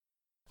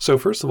So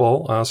first of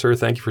all, sir,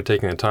 thank you for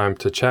taking the time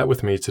to chat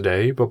with me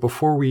today. But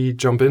before we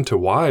jump into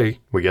why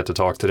we get to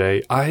talk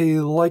today, I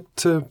like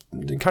to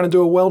kind of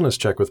do a wellness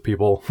check with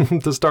people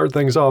to start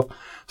things off.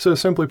 So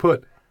simply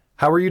put,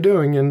 how are you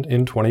doing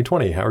in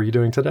 2020? How are you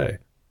doing today?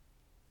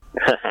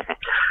 It's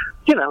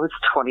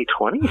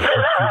 2020.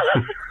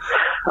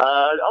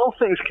 All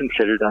things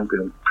considered, I'm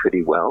doing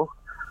pretty well.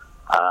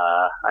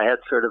 I had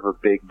sort of a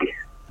big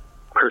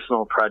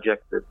personal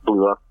project that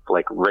blew up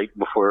like right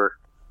before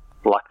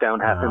lockdown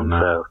happened.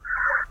 So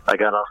I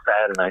got off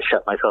that and I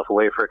shut myself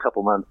away for a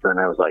couple months, and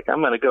I was like, I'm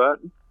going to go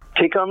out and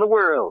take on the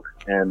world.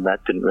 And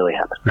that didn't really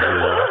happen.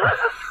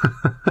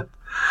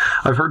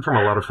 I've heard from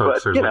a lot of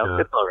folks. But,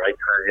 it's all right.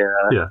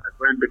 I've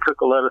learned to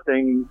cook a lot of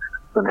things.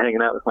 I'm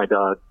hanging out with my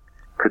dog.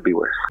 Could be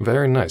worse.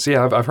 Very nice.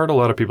 Yeah, I've heard a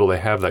lot of people, they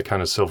have that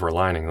kind of silver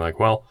lining. Like,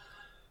 well,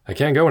 I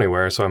can't go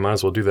anywhere, so I might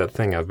as well do that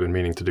thing I've been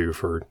meaning to do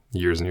for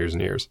years and years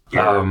and years.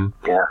 Yeah.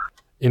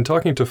 In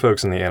talking to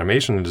folks in the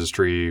animation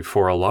industry,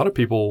 for a lot of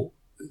people,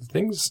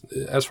 things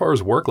as far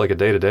as work, like a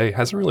day-to-day,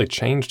 hasn't really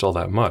changed all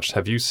that much.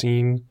 Have you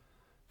seen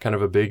kind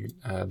of a big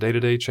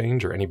day-to-day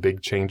change or any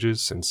big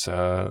changes since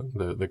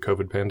the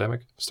COVID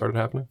pandemic started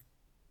happening?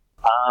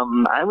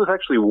 I was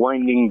actually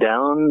winding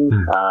down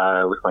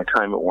with my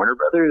time at Warner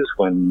Brothers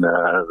when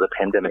the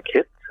pandemic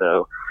hit.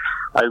 So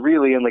I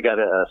really only got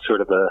a sort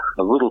of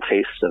a little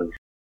taste of,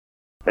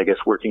 I guess,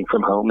 working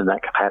from home in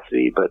that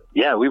capacity. But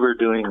yeah, we were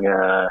doing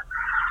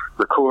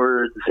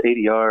records,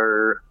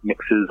 ADR,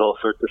 mixes, all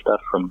sorts of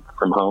stuff from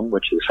home,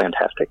 which is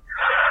fantastic.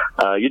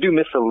 You do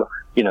miss some of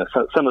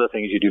the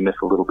things you do miss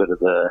a little bit of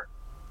the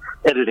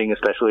editing,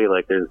 especially.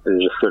 Like there's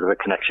just sort of a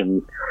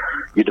connection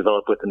you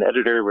develop with an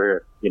editor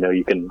where,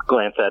 you can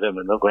glance at them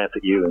and they'll glance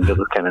at you and you'll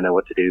just kind of know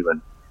what to do,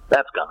 and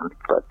that's gone.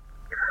 But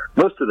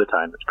most of the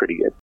time it's pretty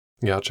good.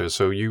 Gotcha.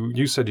 So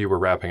you said you were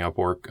wrapping up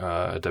work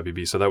at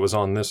WB, so that was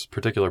on this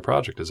particular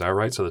project, is that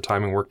right? So the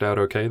timing worked out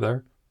okay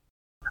there?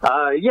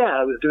 Yeah,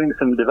 I was doing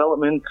some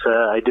development.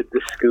 I did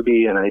the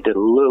Scooby, and I did a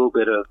little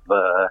bit of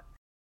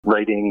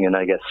writing and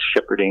I guess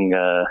shepherding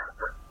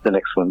the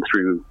next one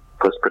through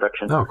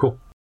post-production. Oh, cool.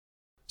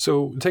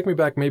 So take me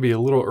back maybe a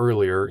little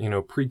earlier,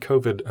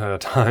 pre-COVID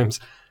times.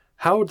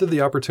 How did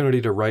the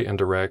opportunity to write and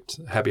direct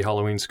Happy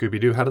Halloween,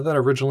 Scooby-Doo, how did that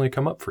originally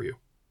come up for you?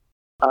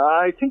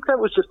 I think that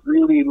was just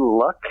really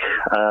luck.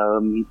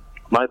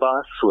 My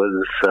boss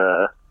was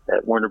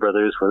at Warner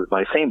Brothers was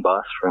my same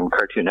boss from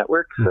Cartoon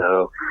Network,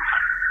 so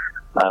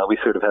we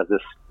sort of have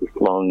this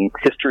long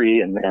history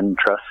and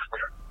trust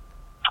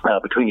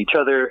between each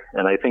other.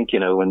 And I think,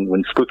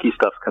 when spooky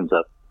stuff comes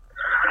up,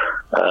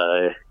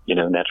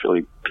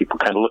 naturally people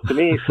kind of look to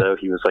me. So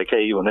he was like,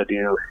 hey, you want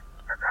to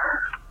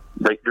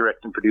write,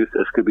 direct, and produce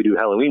a Scooby-Doo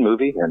Halloween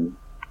movie? And,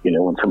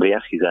 when somebody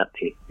asks you that,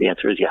 the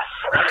answer is yes.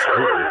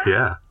 Absolutely,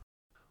 yeah.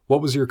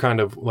 What was your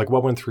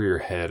what went through your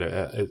head?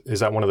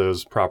 Is that one of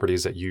those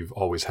properties that you've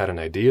always had an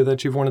idea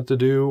that you've wanted to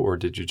do? Or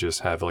did you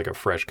just have like a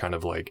fresh kind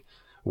of like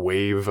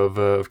wave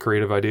of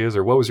creative ideas?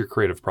 Or what was your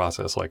creative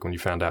process like when you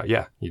found out,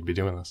 you'd be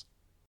doing this?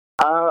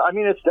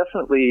 It's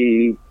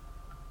definitely,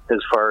 as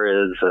far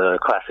as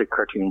classic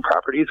cartoon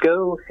properties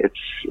go,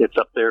 it's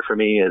up there for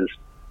me as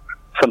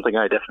something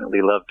I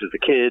definitely loved as a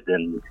kid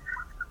and,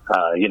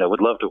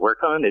 would love to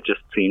work on. It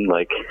just seemed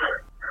like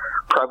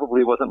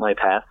probably wasn't my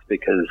path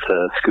because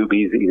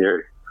Scooby's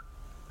either,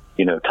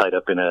 tied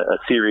up in a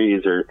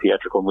series or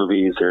theatrical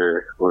movies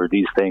or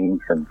these things,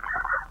 and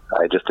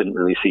I just didn't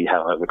really see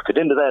how I would fit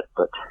into that,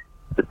 but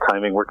the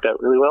timing worked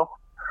out really well.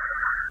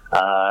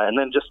 And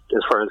then just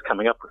as far as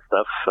coming up with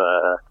stuff,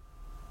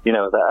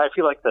 I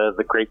feel like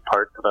the great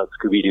part about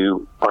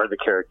Scooby-Doo are the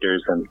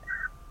characters, and,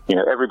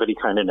 everybody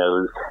kind of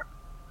knows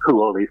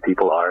who all these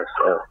people are.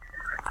 So,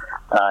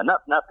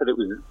 not that it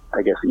was,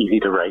 I guess, easy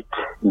to write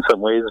in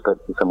some ways, but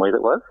in some ways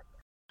it was.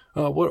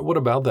 What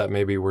about that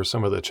maybe were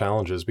some of the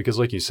challenges? Because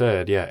like you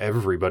said,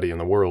 everybody in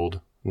the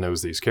world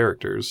knows these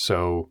characters,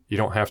 so you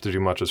don't have to do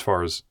much as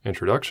far as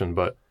introduction,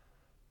 but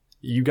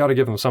you got to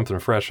give them something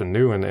fresh and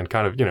new and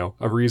kind of,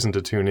 a reason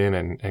to tune in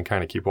and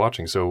kind of keep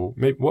watching. So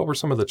what were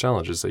some of the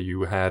challenges that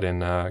you had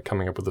in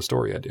coming up with the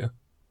story idea?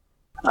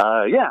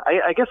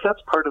 I guess that's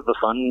part of the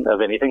fun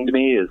of anything to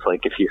me is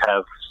like if you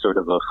have sort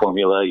of a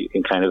formula, you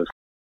can kind of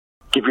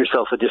give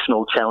yourself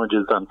additional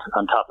challenges on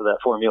top of that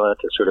formula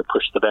to sort of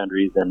push the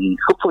boundaries and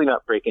hopefully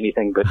not break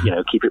anything, but,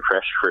 keep it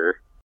fresh for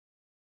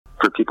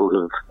people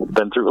who've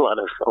been through a lot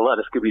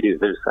of Scooby-Doo.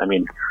 There's,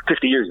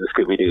 50 years of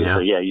Scooby-Doo, so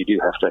you do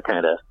have to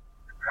kind of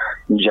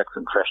inject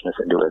some freshness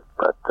into it.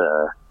 But,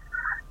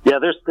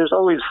 there's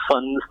always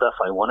fun stuff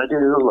I want to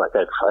do. Like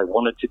I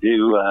wanted to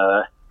do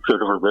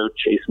sort of a road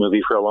chase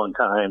movie for a long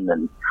time,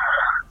 and,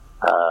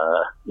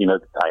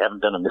 I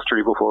haven't done a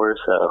mystery before,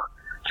 so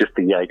just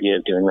the idea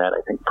of doing that,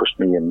 I think, pushed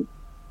me in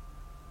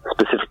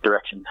specific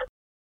directions.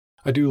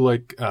 I do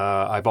like,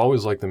 I've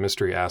always liked the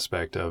mystery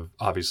aspect of,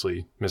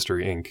 obviously,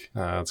 Mystery Inc.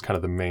 It's kind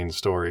of the main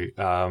story.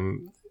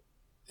 And,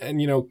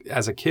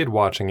 as a kid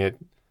watching it,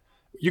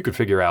 you could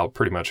figure out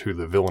pretty much who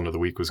the villain of the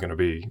week was going to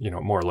be,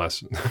 more or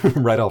less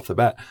right off the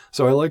bat.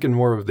 So I like in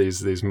more of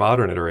these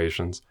modern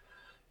iterations,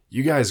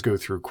 you guys go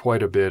through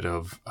quite a bit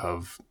of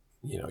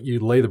you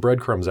lay the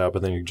breadcrumbs out,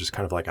 but then you're just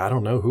kind of like, I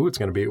don't know who it's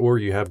going to be, or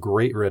you have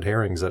great red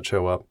herrings that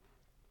show up.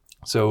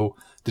 So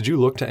did you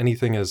look to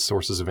anything as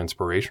sources of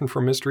inspiration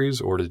for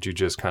mysteries, or did you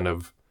just kind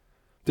of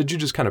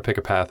pick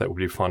a path that would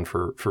be fun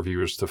for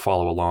viewers to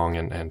follow along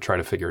and try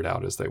to figure it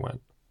out as they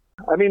went?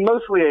 I mean,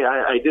 mostly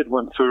I did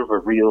want sort of a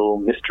real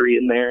mystery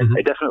in there.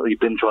 I definitely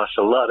binge-watched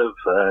a lot of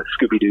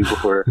Scooby-Doo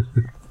before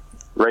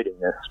writing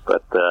this.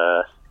 But,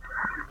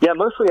 yeah,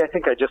 mostly I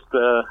think I just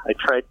I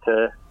tried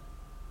to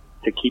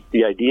keep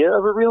the idea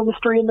of a real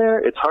mystery in there.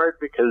 It's hard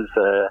because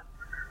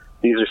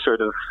these are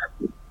sort of,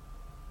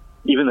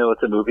 even though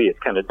it's a movie, it's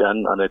kind of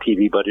done on a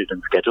TV budget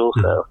and schedule,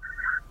 so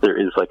there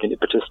is like an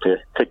impetus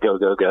to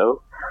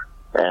go.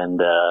 And,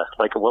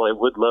 well, I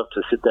would love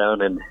to sit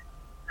down and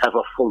have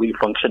a fully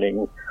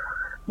functioning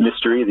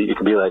mystery that you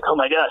can be like, oh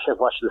my gosh, I've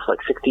watched this like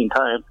 16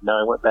 times. Now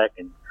I went back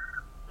and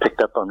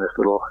picked up on this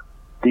little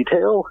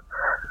detail.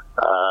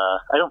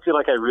 I don't feel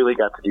like I really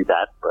got to do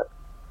that, but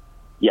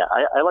yeah,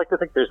 I like to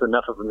think there's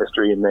enough of a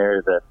mystery in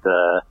there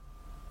that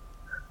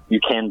you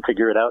can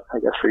figure it out, I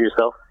guess, for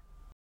yourself.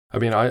 I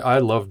mean, I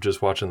love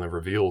just watching the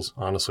reveals,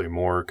 honestly,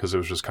 more because it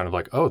was just kind of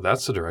like, oh,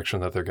 that's the direction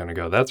that they're going to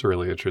go. That's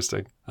really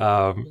interesting.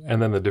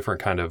 And then the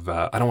different kind of,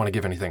 I don't want to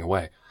give anything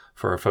away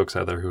for our folks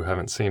out there who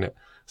haven't seen it.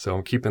 So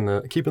I'm keeping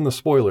the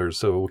spoilers,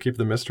 so we'll keep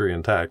the mystery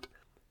intact.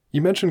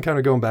 You mentioned kind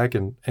of going back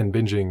and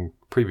binging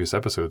previous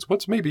episodes.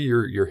 What's maybe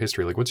your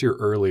history? Like, what's your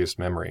earliest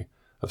memory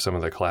of some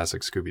of the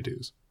classic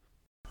Scooby-Doos?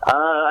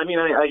 I mean,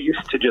 I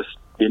used to just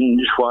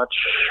binge watch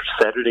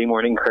Saturday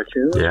morning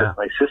cartoons with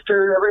my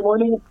sister every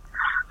morning.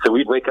 So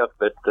we'd wake up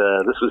at,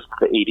 this was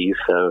the 80s,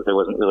 so there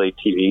wasn't really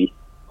TV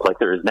like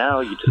there is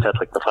now. You just had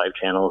like the 5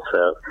 channels.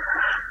 So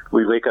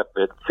we'd wake up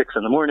at 6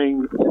 in the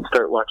morning and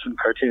start watching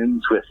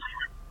cartoons with,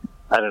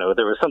 I don't know,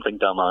 there was something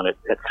dumb on it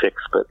at 6,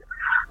 but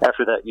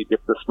after that you'd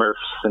get the Smurfs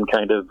and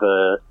kind of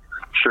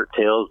Shirt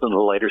Tales and the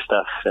lighter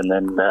stuff, and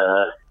then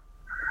a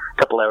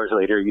couple hours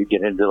later you'd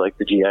get into like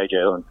the G.I.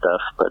 Joe and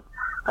stuff. But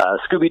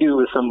Scooby-Doo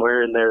was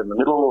somewhere in there in the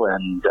middle,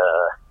 and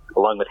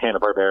along with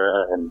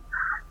Hanna-Barbera and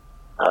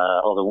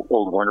all the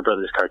old Warner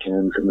Brothers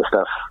cartoons and the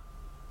stuff.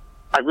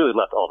 I really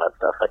loved all that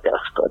stuff, I guess,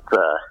 but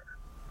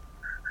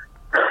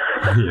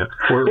yeah,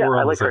 we're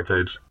on the same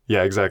page.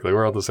 Yeah, exactly.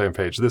 We're on the same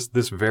page.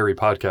 This very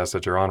podcast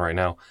that you're on right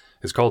now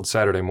is called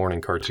Saturday Morning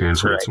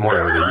Cartoons. Right. It's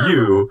morning with a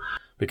U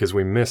because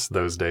we miss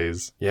those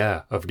days.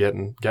 Yeah, of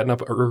getting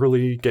up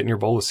early, getting your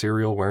bowl of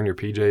cereal, wearing your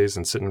PJs,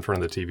 and sitting in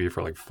front of the TV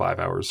for like 5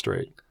 hours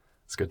straight.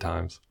 It's good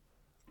times.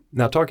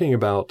 Now, talking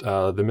about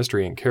the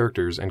Mystery Inc.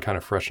 characters and kind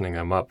of freshening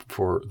them up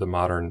for the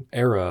modern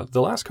era,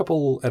 the last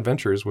couple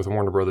adventures with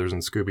Warner Brothers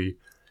and Scooby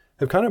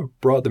have kind of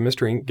brought the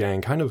Mystery Inc.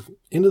 gang kind of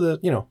into the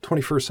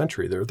 21st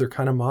century. They're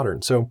kind of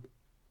modern. So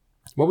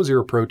what was your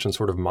approach in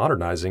sort of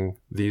modernizing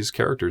these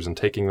characters and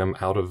taking them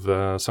out of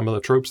some of the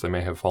tropes they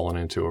may have fallen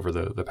into over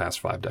the past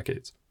 5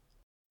 decades?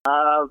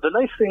 The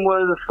nice thing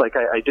was, like,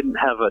 I didn't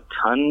have a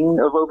ton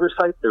of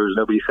oversight. There was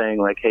nobody saying,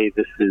 like, hey,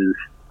 this is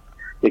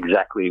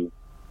exactly,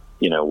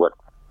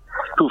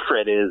 who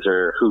Fred is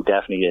or who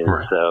Daphne is.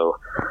 Right. So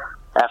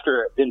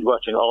after binge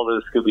watching all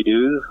those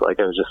Scooby-Doos, like,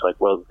 I was just like,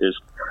 well, there's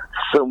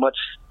so much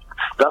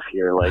stuff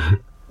here. Like,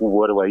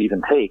 what do I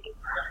even take?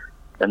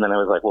 And then I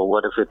was like, well,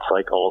 what if it's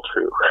like all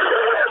true?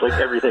 Like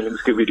everything in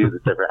Scooby-Doo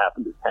that's ever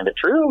happened is kind of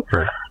true.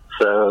 Right.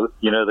 So,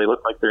 they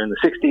look like they're in the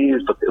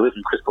 60s, but they live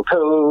in Crystal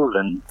Cove.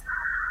 And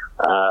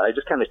I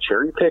just kind of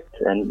cherry picked.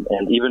 And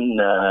even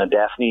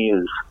Daphne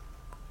is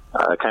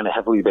kind of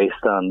heavily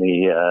based on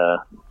the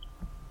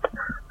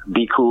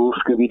Be Cool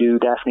Scooby-Doo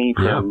Daphne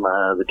from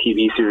the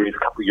TV series a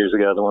couple years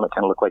ago, the one that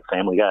kind of looked like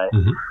Family Guy.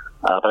 Mm-hmm.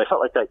 But I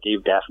felt like that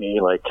gave Daphne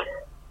like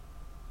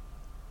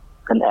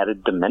an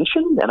added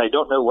dimension, and I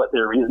don't know what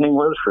their reasoning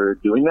was for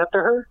doing that to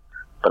her,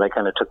 but I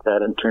kind of took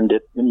that and turned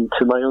it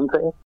into my own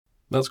thing.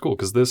 That's cool,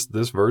 because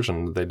this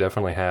version, they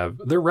definitely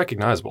they're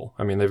recognizable.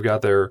 I mean, they've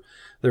got their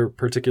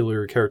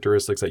particular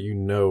characteristics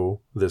that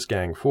this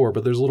gang for,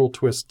 but there's little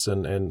twists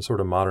and sort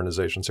of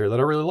modernizations here that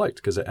I really liked,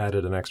 because it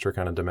added an extra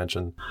kind of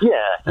dimension. Yeah.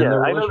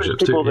 I know there's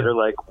people that are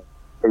like,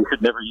 they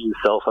should never use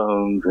cell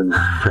phones, and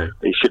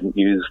they shouldn't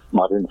use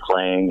modern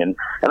slang, and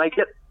I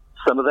get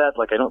some of that.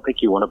 Like, I don't think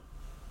you want to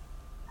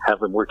have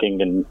them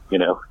working in,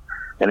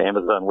 an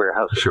Amazon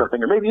warehouse or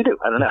something, or maybe you do.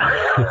 I don't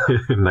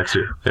know. Next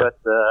year. Yeah.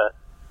 But,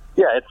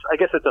 I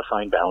guess it's a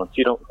fine balance.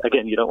 You don't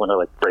want to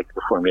like break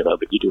the formula,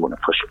 but you do want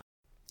to push it.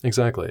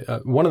 Exactly.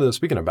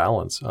 Speaking of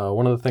balance,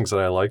 one of the things that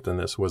I liked in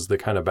this was the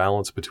kind of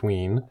balance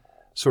between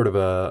sort of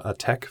a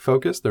tech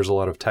focus. There's a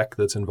lot of tech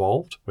that's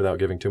involved without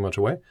giving too much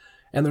away.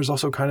 And there's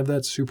also kind of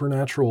that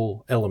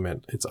supernatural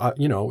element. It's,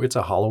 it's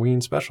a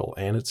Halloween special,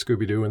 and it's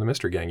Scooby-Doo and the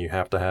Mystery Gang. You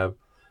have to have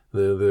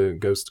the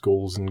ghosts,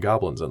 ghouls, and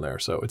goblins in there.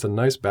 So it's a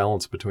nice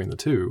balance between the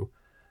two.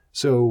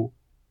 So,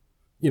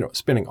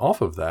 spinning off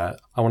of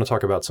that, I want to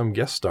talk about some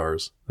guest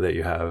stars that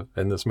you have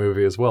in this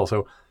movie as well.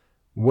 So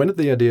when did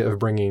the idea of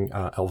bringing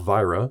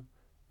Elvira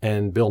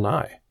and Bill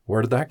Nye,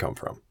 where did that come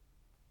from?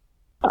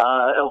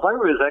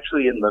 Elvira is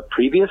actually in the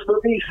previous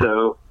movie,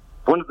 so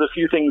one of the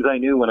few things I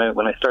knew when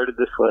I started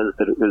this was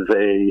that it was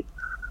a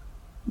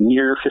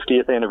near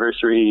 50th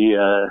anniversary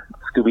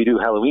Scooby-Doo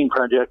Halloween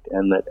project,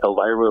 and that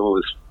Elvira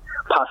was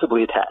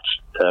possibly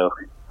attached. So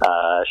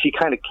she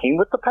kind of came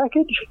with the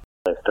package.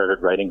 I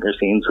started writing her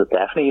scenes with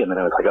Daphne, and then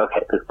I was like,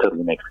 okay, this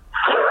totally makes sense.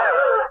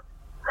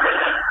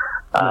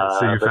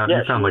 So you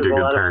found like a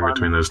good pairing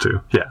between those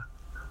two. Yeah.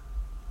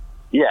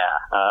 Yeah.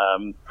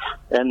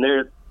 And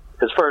there,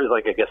 as far as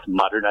like, I guess,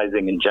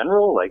 modernizing in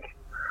general, like,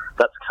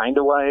 that's kind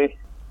of why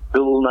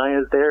Bill Nye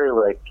is there.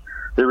 Like,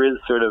 there is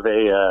sort of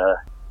a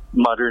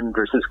modern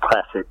versus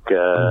classic, you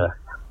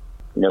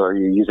know, are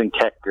you using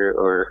tech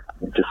or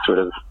just sort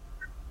of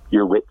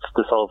your wits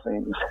to solve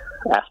things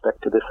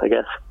aspect to this, I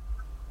guess.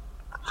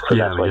 So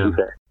that's why he's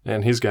there.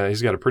 And he's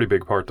got a pretty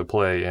big part to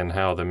play in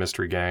how the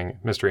Mystery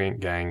Inc.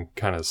 gang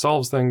kind of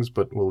solves things,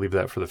 but we'll leave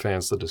that for the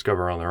fans to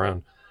discover on their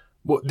own.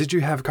 Well, did you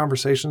have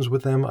conversations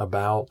with them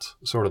about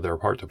sort of their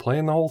part to play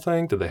in the whole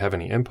thing? Did they have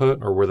any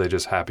input, or were they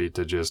just happy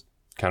to just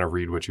kind of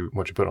read what you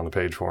put on the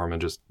page for them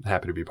and just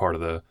happy to be part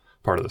of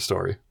the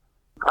story?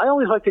 I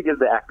always like to give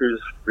the actors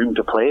room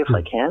to play if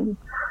I can.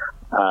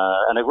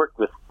 And I've worked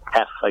with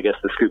half, I guess,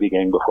 the Scooby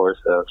Gang before,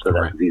 so that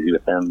was easy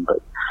with them.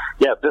 But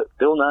yeah,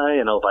 Bill Nye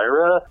and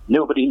Elvira,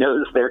 nobody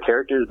knows their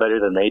characters better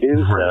than they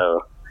do. Right.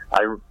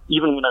 So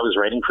even when I was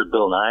writing for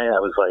Bill Nye, I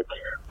was like,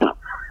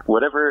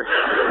 whatever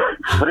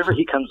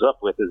he comes up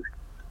with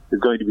is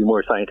going to be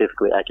more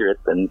scientifically accurate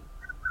than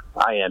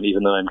I am,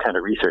 even though I'm kind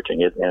of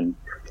researching it. And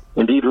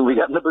indeed, when we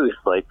got in the booth,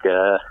 like,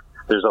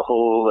 there's a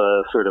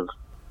whole sort of,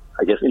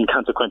 I guess,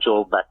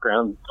 inconsequential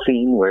background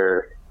scene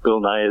where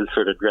Bill Nye is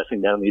sort of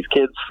dressing down these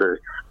kids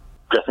for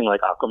dressing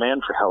like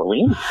Aquaman for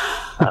Halloween.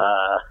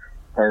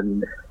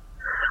 And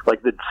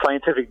like the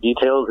scientific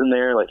details in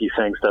there, like he's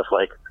saying stuff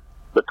like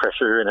the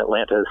pressure in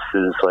Atlantis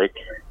is like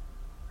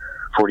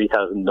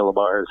 40,000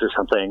 millibars or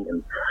something.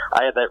 And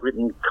I had that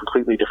written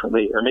completely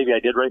differently, or maybe I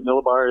did write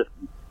millibars,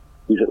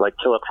 use it like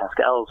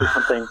kilopascals or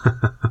something.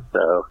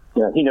 So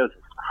yeah, he knows.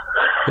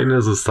 He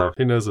knows his stuff.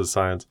 He knows his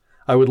science.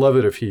 I would love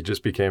it if he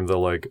just became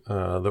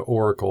the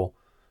oracle,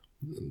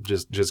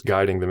 just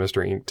guiding the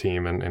Mystery Inc.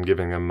 team and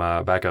giving them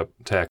backup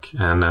tech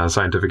and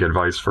scientific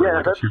advice for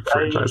a huge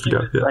franchise to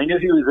go. Yeah. I knew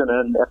he was in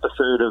an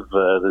episode of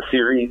the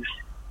series,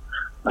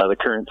 the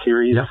current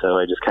series, so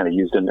I just kind of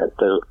used him as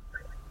though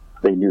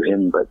they knew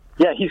him. But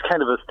yeah, he's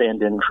kind of a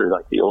stand-in for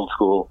like the old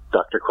school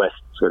Dr. Quest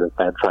sort of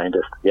bad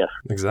scientist. Yes,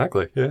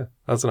 exactly. Yeah,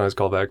 that's a nice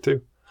callback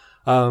too.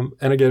 And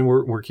again,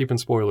 we're keeping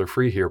spoiler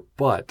free here,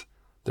 but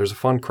there's a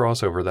fun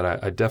crossover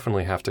that I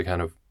definitely have to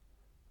kind of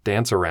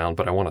dance around,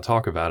 but I want to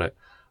talk about it.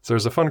 So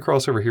there's a fun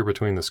crossover here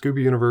between the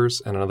Scooby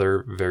universe and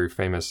another very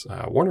famous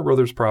Warner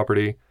Brothers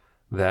property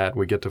that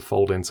we get to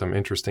fold in some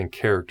interesting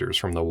characters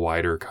from the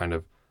wider kind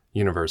of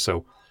universe.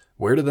 So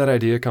where did that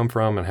idea come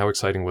from, and how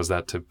exciting was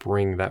that to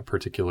bring that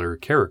particular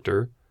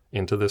character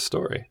into this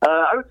story?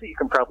 I would say you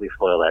can probably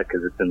spoil that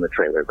because it's in the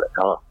trailer, but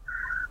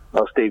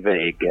I'll stay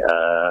vague.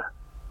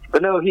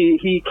 But no,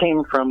 he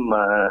came from,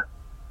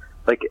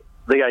 like,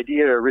 the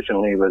idea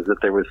originally was that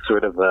there was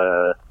sort of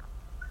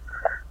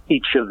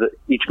each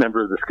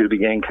member of the Scooby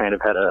Gang kind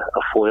of had a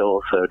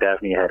foil. So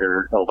Daphne had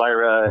her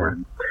Elvira,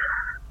 and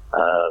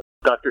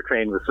Dr.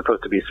 Crane was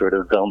supposed to be sort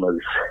of Velma's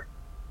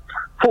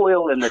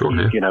foil, and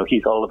that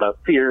he's all about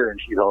fear, and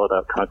she's all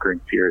about conquering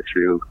fear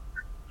through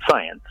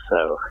science.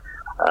 So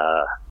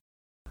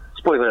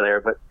spoiler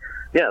there, but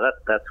yeah,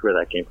 that's where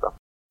that came from.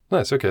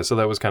 Nice. Okay, so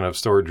that was kind of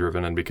story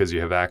driven, and because you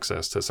have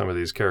access to some of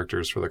these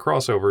characters for the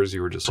crossovers,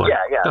 you were just like,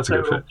 that's a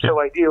good fit. So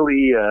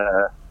ideally,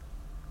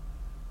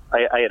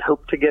 I had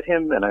hoped to get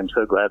him, and I'm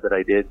so glad that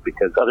I did,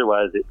 because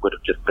otherwise it would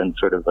have just been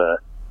sort of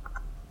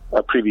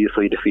a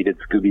previously defeated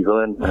Scooby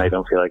villain, and I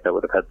don't feel like that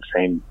would have had the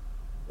same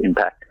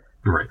impact.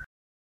 Right.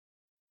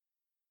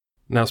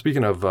 Now,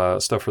 speaking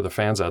of stuff for the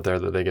fans out there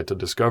that they get to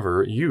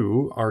discover,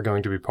 you are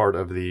going to be part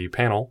of the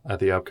panel at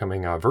the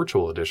upcoming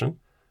virtual edition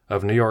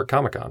of New York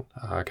Comic Con,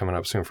 coming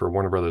up soon for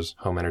Warner Brothers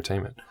Home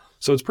Entertainment.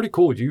 So it's pretty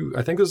cool.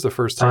 I think this is the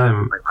first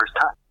time. My first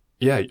time.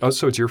 Yeah. Oh,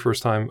 so it's your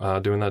first time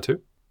doing that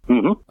too?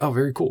 Mm-hmm. Oh,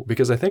 very cool.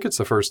 Because I think it's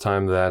the first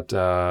time that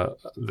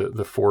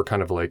the four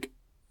kind of like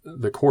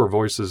the core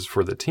voices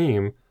for the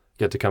team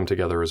get to come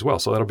together as well.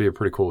 So that'll be a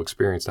pretty cool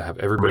experience to have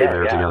everybody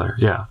there together.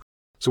 Yeah.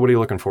 So what are you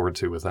looking forward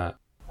to with that?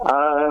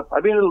 I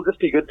mean, it'll just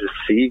be good to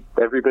see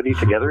everybody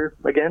together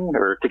again,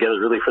 or together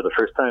really for the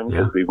first time,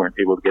 because we weren't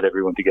able to get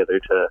everyone together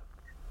to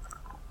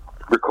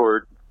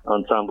record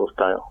ensemble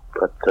style.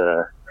 But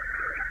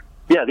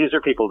these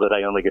are people that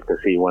I only get to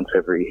see once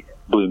every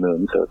blue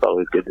moon, so it's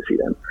always good to see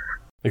them.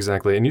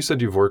 Exactly. And you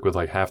said you've worked with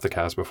like half the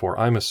cast before.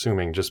 I'm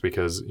assuming just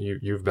because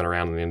you've been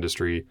around in the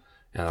industry,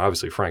 and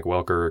obviously Frank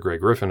Welker,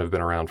 Greg Griffin have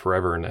been around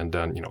forever and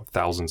done,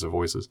 thousands of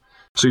voices.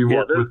 So you've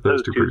worked with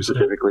those two previously.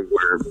 Specifically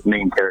were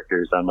main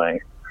characters on my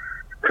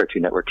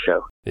Cartoon Network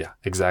show. Yeah,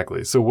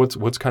 exactly. So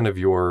what's kind of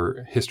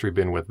your history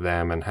been with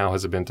them, and how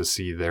has it been to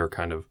see their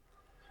kind of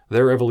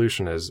their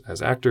evolution as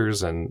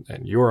actors and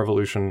your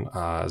evolution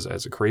as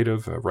a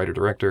creative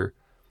writer-director?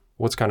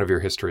 What's kind of your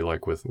history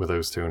like with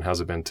those two, and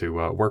how's it been to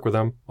work with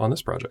them on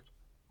this project?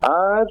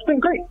 It's been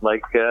great.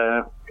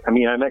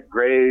 I met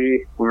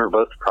Gray. We were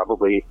both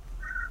probably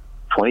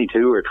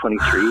 22 or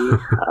 23.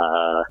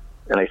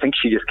 And I think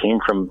she just came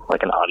from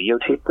like an audio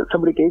tape that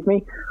somebody gave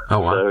me. Oh,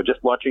 wow. So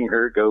just watching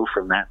her go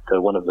from that to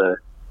one of the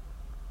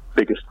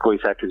biggest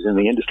voice actors in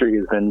the industry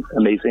has been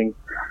amazing.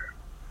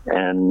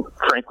 And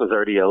Frank was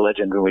already a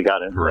legend when we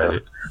got him.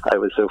 Right. So I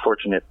was so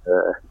fortunate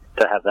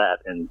to have that,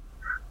 and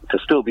to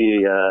still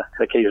be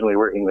occasionally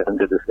working with him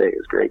to this day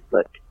is great.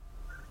 But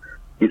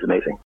he's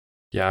amazing.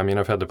 Yeah, I mean,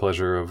 I've had the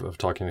pleasure of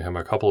talking to him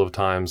a couple of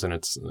times, and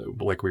it's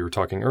like we were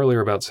talking earlier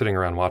about sitting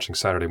around watching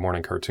Saturday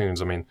morning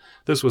cartoons. I mean,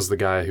 this was the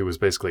guy who was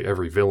basically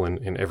every villain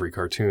in every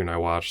cartoon I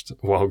watched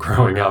while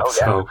growing up.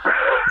 Yeah. So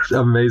it's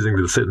amazing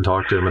to sit and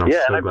talk to him, and I'm so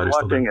I've glad been he's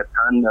still watching there.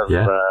 a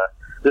ton of,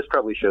 this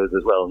probably shows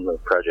as well in the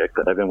project,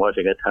 but I've been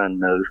watching a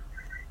ton of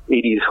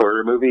 80s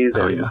horror movies.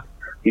 Oh, and yeah.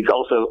 He's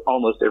also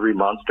almost every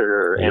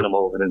monster or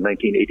animal in a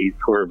 1980s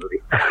horror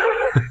movie.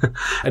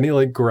 any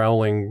like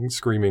growling,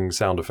 screaming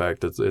sound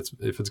effect, it's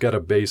if it's got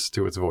a bass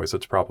to its voice,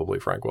 it's probably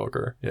Frank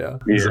Welker. Yeah.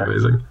 He's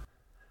amazing.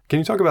 Can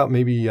you talk about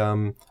maybe,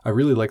 I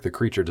really like the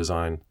creature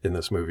design in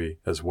this movie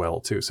as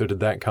well, too. So did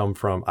that come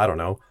from, I don't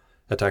know,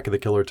 Attack of the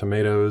Killer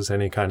Tomatoes,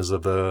 any kinds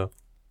of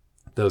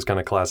those kind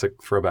of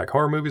classic throwback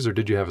horror movies, or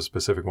did you have a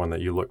specific one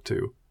that you looked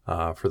to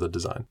for the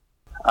design?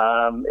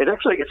 It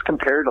actually gets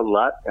compared a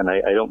lot, and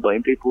I don't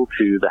blame people,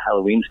 to the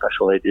Halloween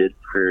special I did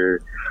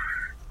for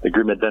The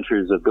Grim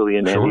Adventures of Billy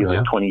and Mandy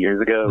 20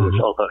 years ago,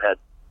 which also had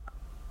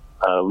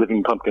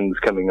living pumpkins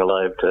coming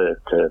alive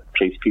to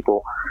chase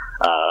people.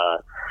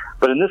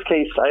 But in this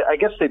case, I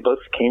guess they both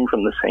came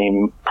from the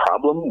same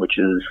problem, which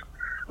is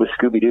with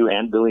Scooby-Doo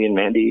and Billy and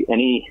Mandy,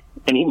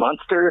 any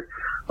monster,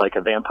 like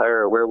a vampire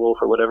or werewolf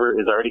or whatever,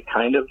 is already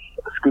kind of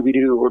a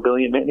Scooby-Doo or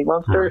Billy and Mandy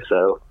monster.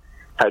 So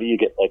how do you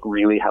get like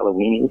really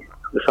Halloween-y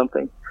with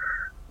something?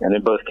 And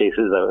in both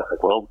cases, I was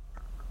like, well,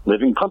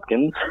 living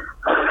pumpkins.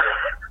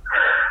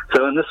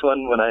 So in this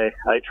one, when I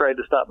tried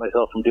to stop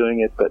myself from doing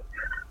it, but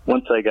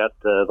once I got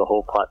the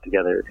whole plot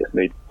together, it just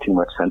made too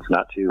much sense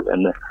not to.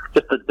 And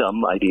just the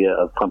dumb idea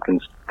of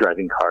pumpkins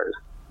driving cars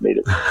made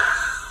it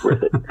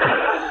worth it.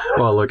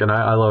 Well, look, and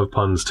I love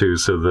puns too.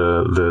 So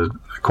the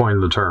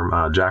coined the term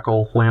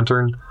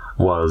jack-o'-lantern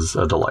was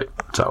a delight.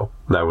 So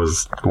that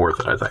was worth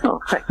it, I think. Oh,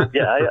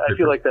 yeah, I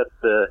feel like that's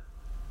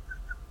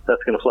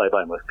going to fly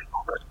by most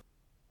people. But.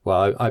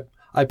 Well,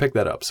 I picked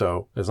that up,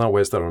 so it's not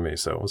wasted on me.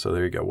 So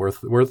there you go,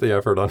 worth the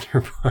effort on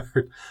your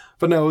part.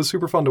 But no, it was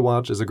super fun to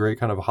watch. It's a great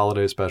kind of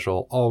holiday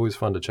special. Always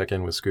fun to check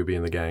in with Scooby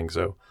and the gang.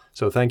 So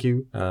thank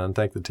you, and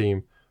thank the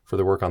team for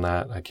the work on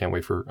that. I can't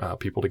wait for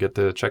people to get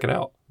to check it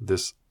out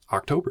this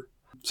October.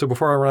 So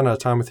before I run out of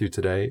time with you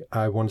today,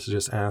 I wanted to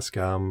just ask,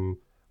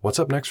 what's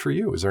up next for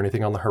you? Is there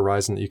anything on the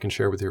horizon that you can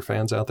share with your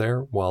fans out there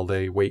while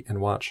they wait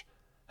and watch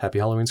Happy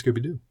Halloween,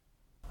 Scooby-Doo?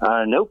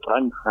 Nope.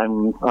 I'm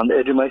on the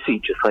edge of my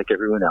seat just like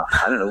everyone else.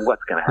 I don't know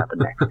what's going to happen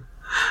next.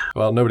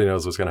 Well, nobody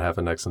knows what's going to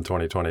happen next in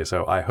 2020.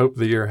 So I hope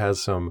the year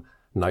has some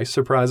nice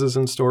surprises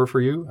in store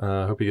for you.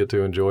 I hope you get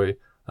to enjoy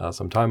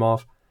some time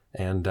off.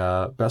 And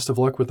best of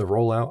luck with the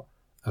rollout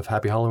of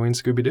Happy Halloween,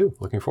 Scooby-Doo.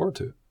 Looking forward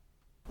to it.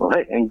 Well,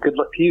 hey, and good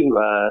luck to you.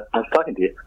 Nice talking to you.